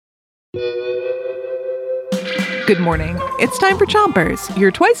Good morning. It's time for Chompers, your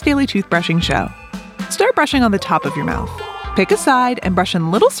twice daily toothbrushing show. Start brushing on the top of your mouth. Pick a side and brush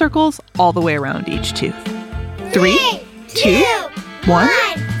in little circles all the way around each tooth. 3, 2, 1,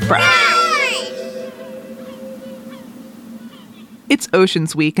 brush. It's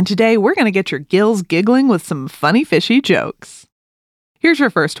Oceans Week, and today we're going to get your gills giggling with some funny fishy jokes. Here's your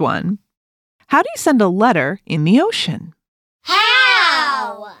first one. How do you send a letter in the ocean?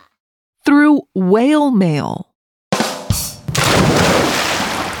 How? Through whale mail.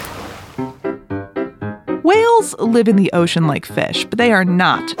 Whales live in the ocean like fish, but they are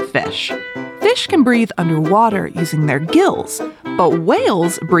not fish. Fish can breathe underwater using their gills, but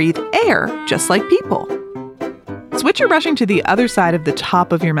whales breathe air just like people. Switch your brushing to the other side of the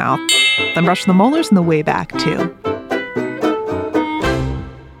top of your mouth, then brush the molars in the way back too.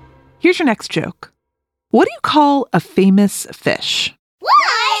 Here's your next joke. What do you call a famous fish?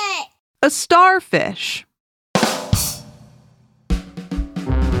 What? A starfish.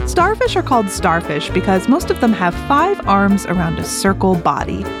 Starfish are called starfish because most of them have 5 arms around a circle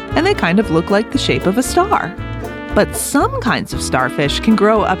body, and they kind of look like the shape of a star. But some kinds of starfish can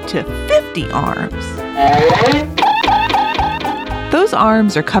grow up to 50 arms. Those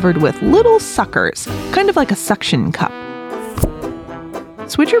arms are covered with little suckers, kind of like a suction cup.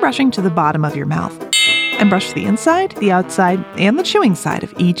 Switch your brushing to the bottom of your mouth and brush the inside, the outside, and the chewing side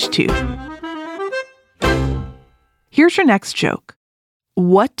of each tooth. Here's your next joke.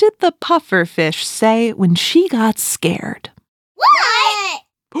 What did the pufferfish say when she got scared? What?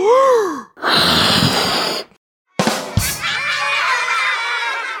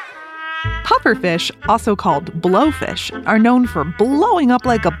 Pufferfish, also called blowfish, are known for blowing up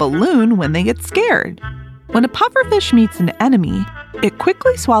like a balloon when they get scared. When a pufferfish meets an enemy, it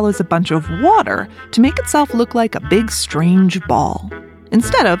quickly swallows a bunch of water to make itself look like a big strange ball,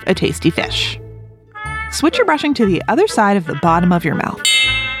 instead of a tasty fish. Switch your brushing to the other side of the bottom of your mouth.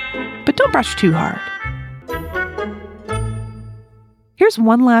 But don't brush too hard. Here's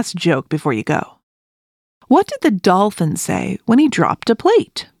one last joke before you go. What did the dolphin say when he dropped a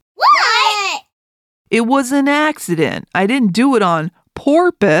plate? What? It was an accident. I didn't do it on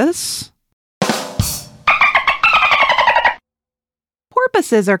purpose.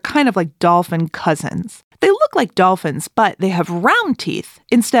 Porpoises are kind of like dolphin cousins. They look like dolphins, but they have round teeth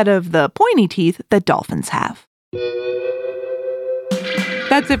instead of the pointy teeth that dolphins have.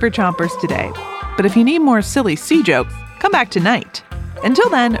 That's it for Chompers today. But if you need more silly sea jokes, come back tonight. Until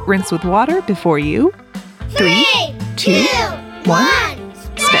then, rinse with water before you 3, 2, 1,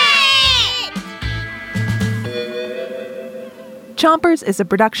 spit. Chompers is a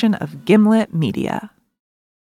production of Gimlet Media.